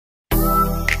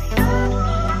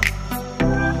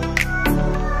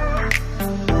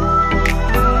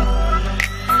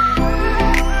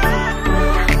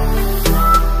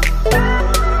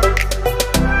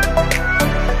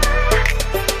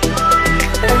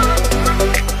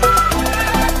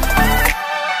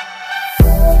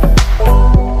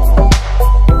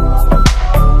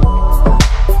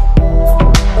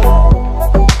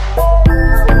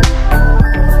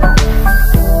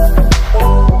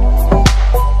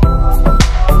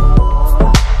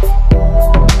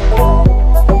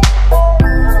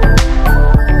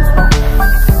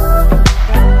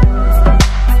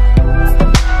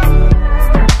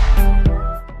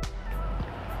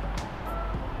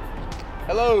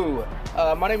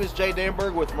Hello, my name is Jay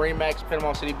Danberg with MarineMax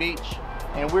Panama City Beach,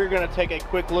 and we're going to take a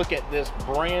quick look at this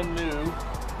brand new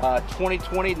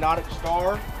 2020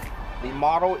 NauticStar. The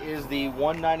model is the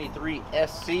 193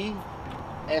 SC.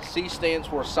 SC stands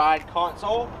for side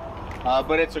console,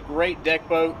 but it's a great deck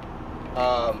boat,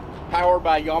 powered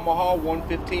by Yamaha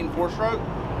 115 4-stroke.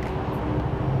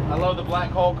 I love the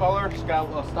black hull color. It's got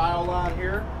a style line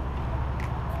here.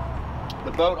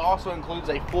 The boat also includes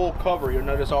a full cover. You'll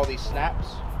notice all these snaps.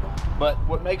 But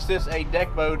what makes this a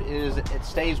deck boat is it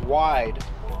stays wide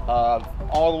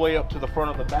all the way up to the front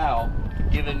of the bow,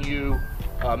 giving you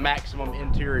maximum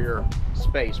interior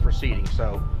space for seating.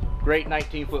 So great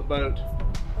 19-foot boat,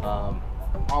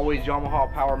 always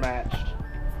Yamaha power matched.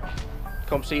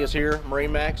 Come see us here,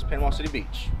 MarineMax, Panama City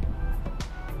Beach.